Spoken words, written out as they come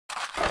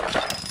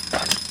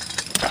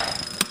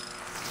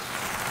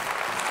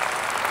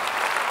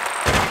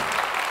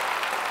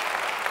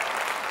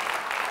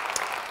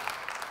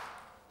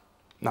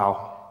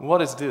Now,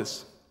 what is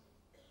this?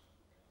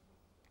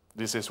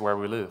 This is where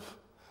we live.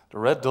 The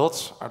red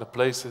dots are the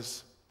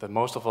places that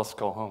most of us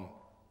call home.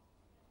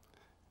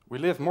 We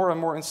live more and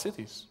more in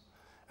cities,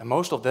 and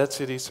most of that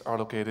cities are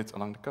located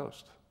along the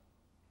coast.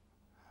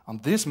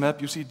 On this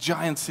map, you see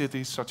giant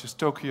cities such as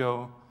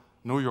Tokyo,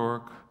 New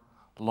York,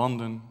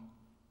 London,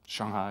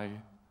 Shanghai,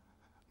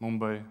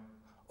 Mumbai,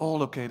 all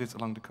located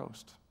along the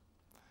coast.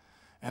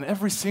 And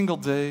every single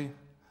day,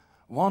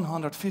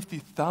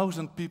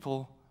 150,000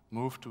 people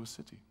move to a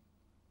city.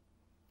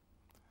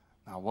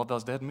 Now, what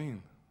does that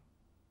mean?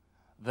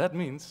 That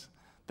means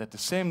that the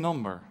same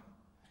number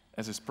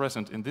as is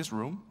present in this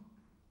room,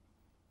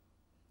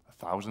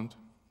 1,000,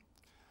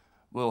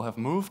 will have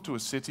moved to a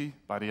city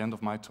by the end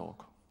of my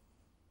talk.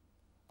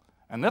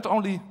 And not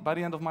only by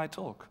the end of my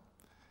talk,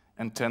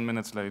 and 10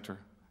 minutes later,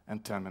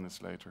 and 10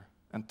 minutes later,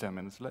 and 10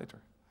 minutes later.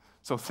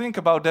 So think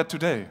about that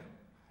today,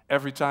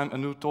 every time a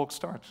new talk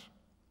starts.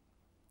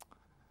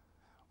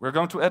 We're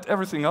going to add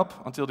everything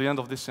up until the end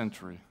of this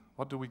century.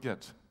 What do we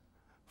get?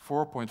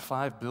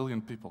 4.5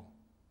 billion people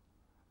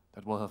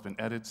that will have been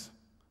added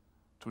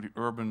to the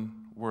urban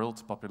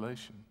world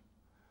population.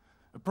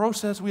 A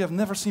process we have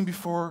never seen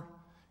before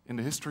in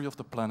the history of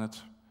the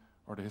planet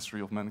or the history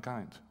of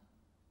mankind.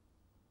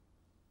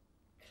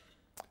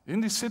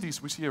 In these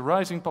cities, we see a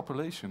rising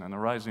population and a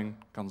rising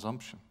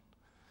consumption.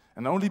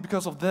 And only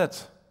because of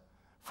that,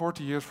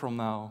 40 years from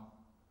now,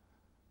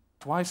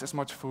 twice as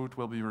much food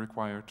will be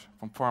required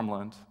from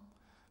farmland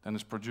than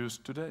is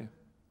produced today.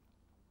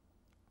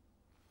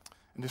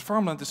 And this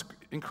farmland is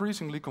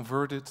increasingly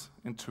converted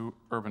into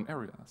urban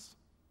areas.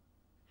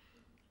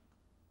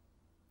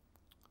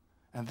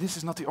 And this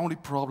is not the only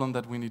problem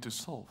that we need to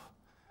solve.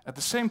 At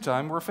the same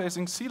time, we're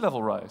facing sea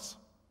level rise,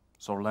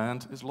 so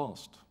land is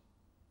lost.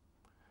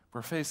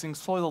 We're facing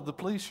soil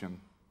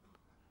depletion,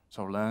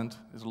 so land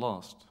is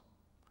lost.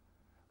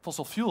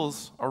 Fossil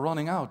fuels are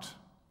running out,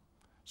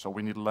 so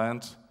we need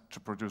land to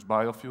produce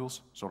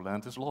biofuels, so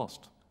land is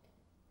lost.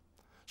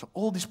 So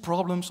all these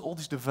problems, all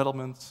these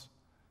developments,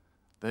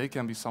 they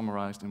can be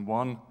summarized in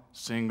one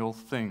single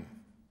thing: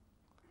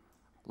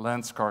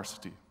 land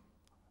scarcity,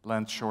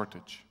 land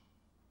shortage.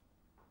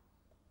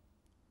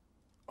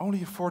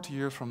 Only 40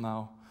 years from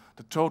now,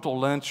 the total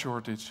land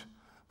shortage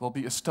will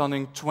be a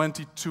stunning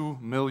 22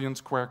 million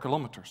square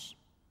kilometers.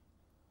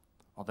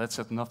 Well, that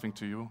said nothing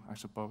to you, I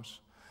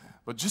suppose.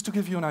 But just to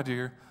give you an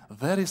idea,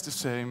 that is the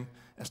same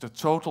as the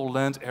total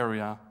land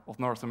area of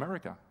North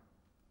America.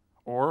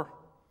 Or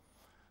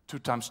 2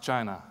 times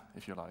China,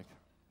 if you like.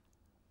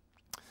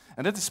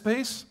 And that is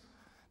space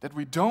that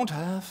we don't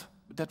have,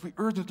 but that we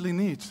urgently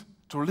need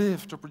to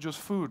live, to produce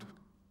food.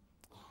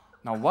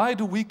 Now, why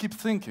do we keep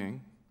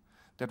thinking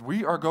that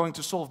we are going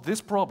to solve this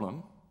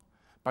problem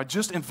by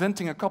just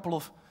inventing a couple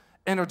of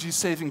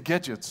energy-saving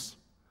gadgets,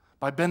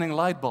 by banning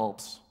light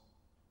bulbs,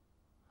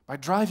 by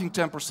driving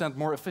 10%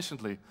 more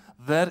efficiently?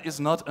 That is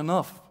not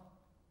enough.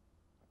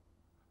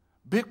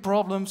 Big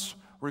problems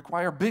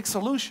require big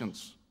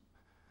solutions.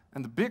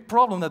 And the big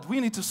problem that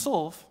we need to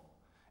solve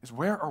is,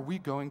 where are we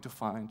going to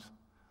find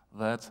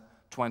that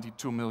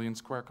 22 million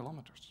square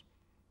kilometers?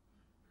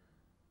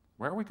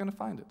 Where are we going to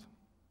find it?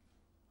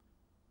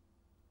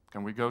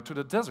 Can we go to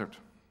the desert?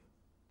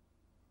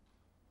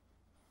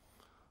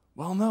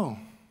 Well, no.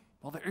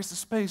 Well, there is the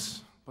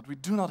space, but we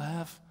do not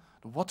have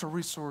the water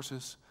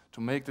resources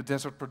to make the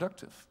desert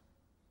productive.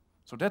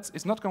 So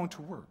it's not going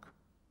to work.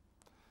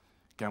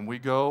 Can we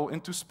go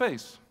into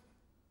space?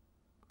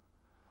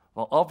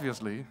 Well,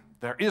 obviously,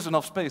 there is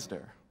enough space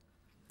there.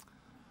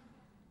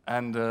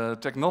 And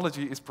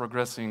technology is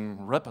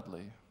progressing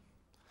rapidly.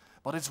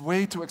 But it's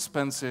way too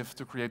expensive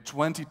to create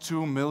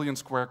 22 million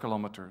square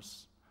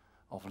kilometers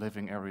of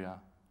living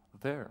area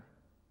there.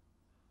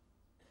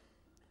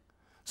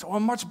 So a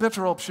much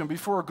better option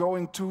before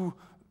going to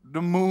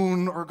the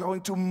moon or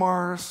going to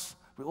Mars,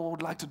 we all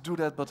would like to do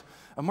that, but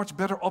a much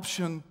better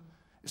option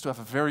is to have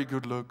a very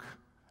good look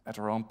at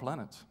our own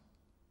planet.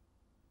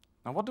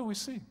 Now, what do we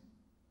see?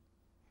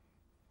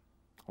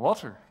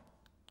 Water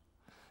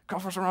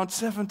covers around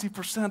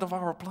 70% of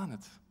our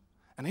planet.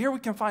 And here we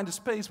can find the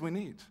space we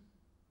need.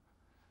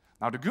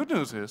 Now, the good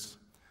news is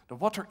the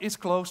water is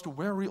close to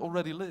where we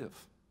already live,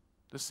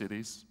 the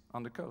cities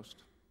on the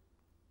coast.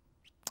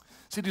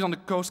 Cities on the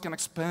coast can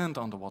expand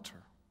on the water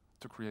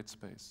to create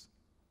space.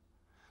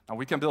 Now,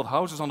 we can build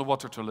houses on the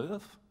water to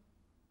live,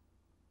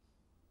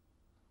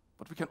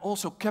 but we can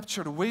also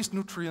capture the waste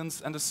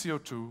nutrients and the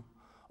CO2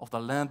 of the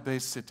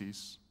land-based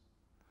cities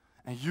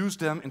and use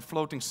them in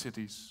floating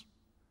cities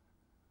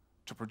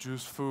to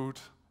produce food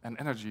and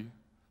energy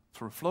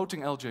through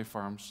floating algae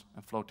farms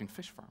and floating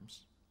fish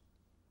farms.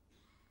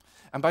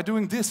 And by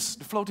doing this,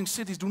 the floating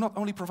cities do not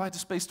only provide the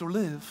space to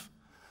live,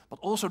 but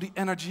also the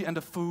energy and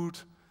the food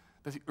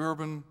that the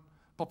urban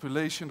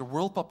population, the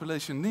world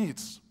population,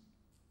 needs.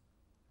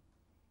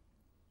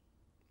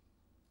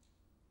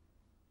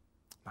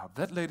 Now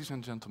that, ladies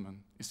and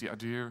gentlemen, is the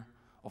idea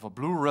of a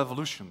blue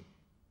revolution,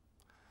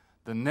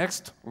 the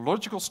next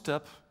logical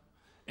step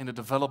in the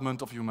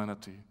development of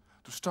humanity,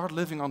 to start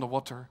living on the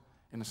water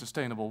in a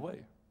sustainable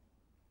way.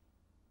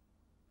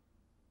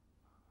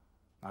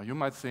 Now, you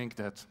might think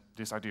that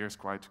this idea is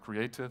quite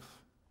creative.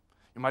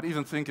 You might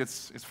even think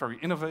it's very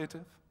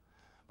innovative,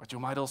 but you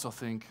might also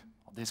think,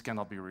 well, this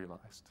cannot be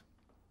realized.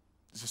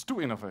 This is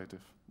too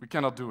innovative. We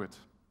cannot do it.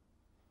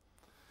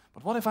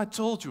 But what if I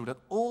told you that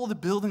all the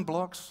building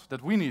blocks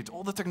that we need,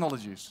 all the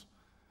technologies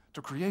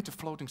to create a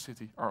floating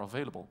city are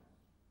available?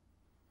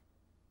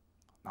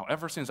 Now,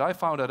 ever since I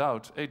found that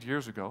out 8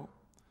 years ago,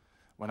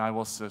 when I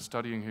was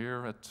studying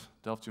here at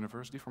Delft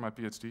University for my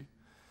PhD,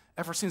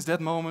 ever since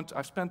that moment,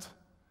 I've spent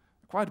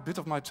quite a bit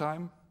of my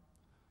time,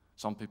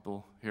 some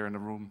people here in the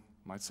room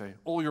might say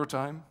all your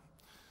time,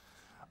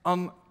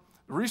 on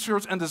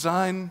research and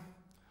design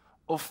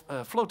of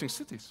floating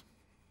cities.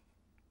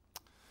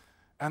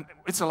 And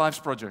it's a life's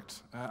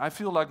project. I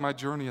feel like my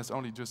journey has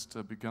only just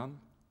begun.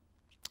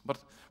 But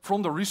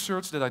from the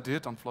research that I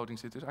did on floating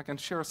cities, I can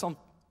share some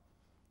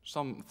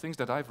things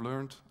that I've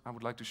learned I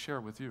would like to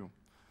share with you.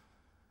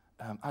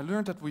 I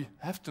learned that we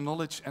have the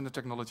knowledge and the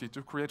technology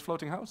to create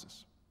floating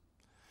houses.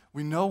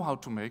 We know how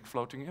to make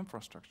floating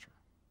infrastructure.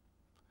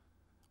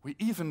 We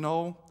even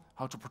know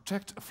how to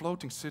protect a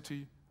floating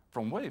city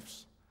from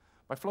waves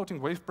by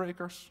floating wave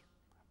breakers,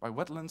 by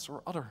wetlands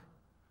or other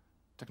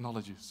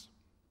technologies.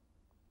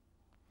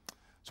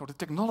 So the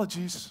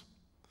technologies,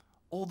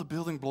 all the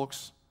building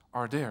blocks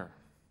are there.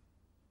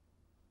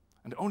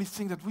 And the only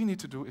thing that we need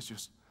to do is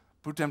just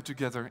put them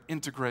together,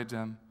 integrate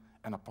them,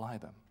 and apply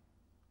them.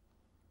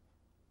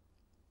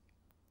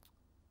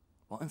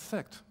 Well, in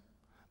fact,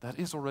 that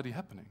is already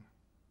happening.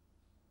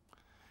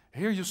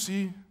 Here you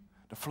see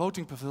the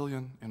floating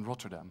pavilion in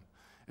Rotterdam.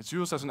 It's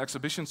used as an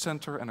exhibition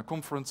center and a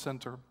conference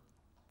center,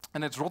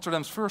 and it's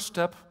Rotterdam's first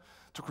step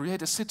to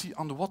create a city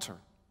on the water.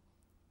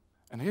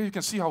 And here you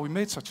can see how we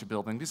made such a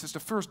building. This is the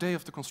first day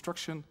of the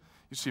construction.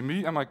 You see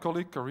me and my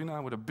colleague,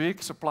 Carina, with a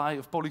big supply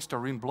of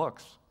polystyrene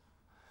blocks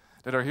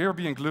that are here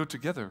being glued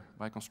together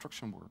by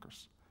construction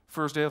workers.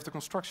 First day of the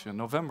construction,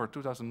 November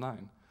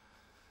 2009.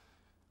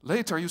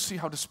 Later, you see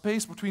how the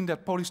space between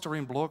that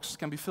polystyrene blocks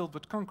can be filled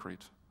with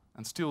concrete,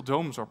 and steel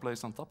domes are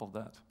placed on top of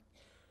that.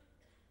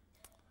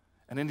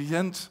 And in the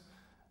end,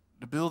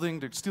 the building,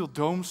 the steel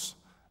domes,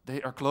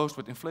 they are closed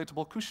with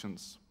inflatable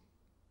cushions.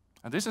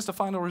 And this is the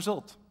final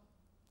result.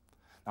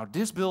 Now,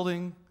 this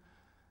building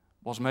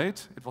was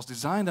made, it was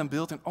designed and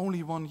built in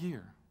only 1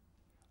 year.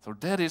 So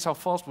that is how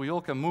fast we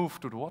all can move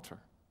to the water.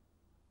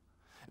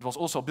 It was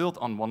also built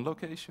on one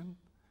location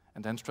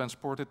and then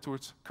transported to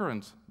its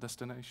current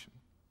destination.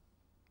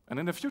 And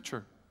in the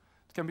future,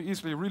 it can be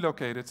easily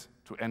relocated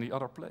to any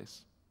other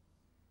place.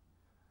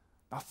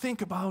 Now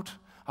think about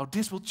how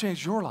this will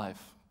change your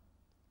life.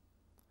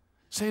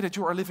 Say that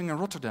you are living in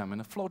Rotterdam in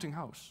a floating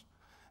house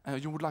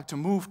and you would like to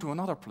move to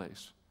another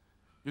place.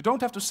 You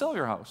don't have to sell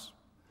your house.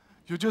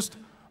 You just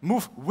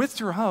move with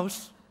your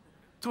house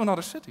to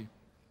another city.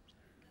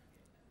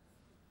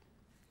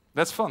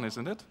 That's fun,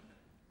 isn't it?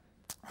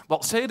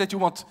 Well, say that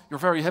you're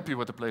very happy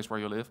with the place where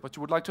you live, but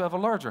you would like to have a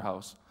larger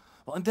house.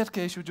 Well, in that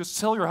case, you just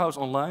sell your house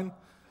online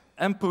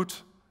and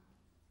put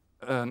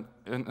a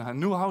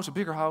new house, a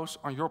bigger house,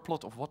 on your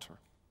plot of water.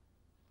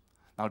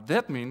 Now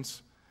that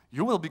means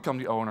you will become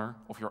the owner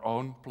of your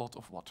own plot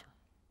of water.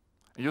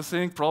 And you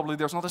think probably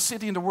there's not a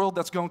city in the world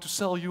that's going to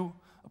sell you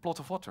a plot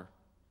of water.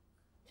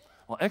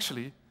 Well,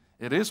 actually,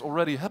 it is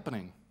already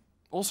happening.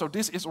 Also,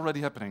 this is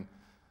already happening.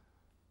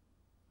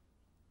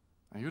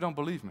 And you don't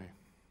believe me.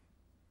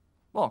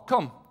 Well,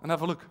 come and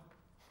have a look.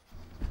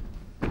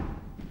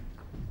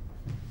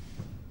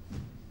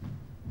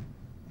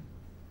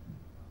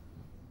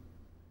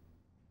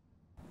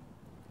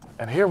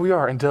 And here we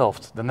are in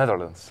Delft, the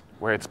Netherlands,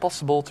 where it's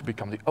possible to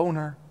become the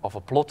owner of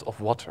a plot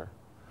of water.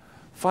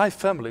 5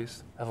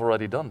 families have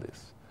already done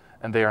this,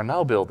 and they are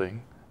now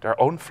building their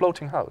own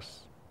floating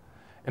house.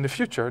 In the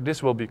future,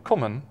 this will be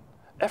common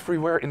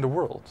everywhere in the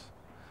world.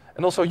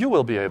 And also you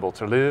will be able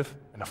to live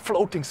in a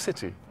floating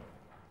city.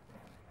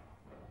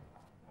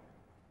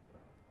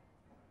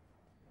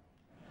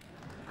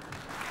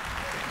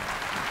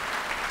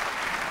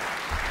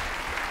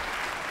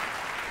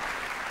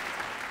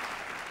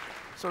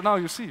 So now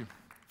you see,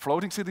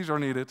 floating cities are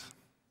needed,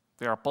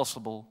 they are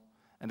possible,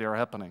 and they are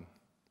happening.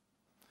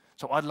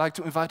 So I'd like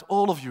to invite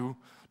all of you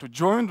to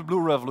join the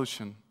Blue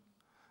Revolution.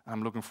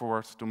 I'm looking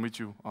forward to meet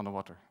you on the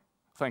water.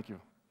 Thank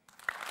you.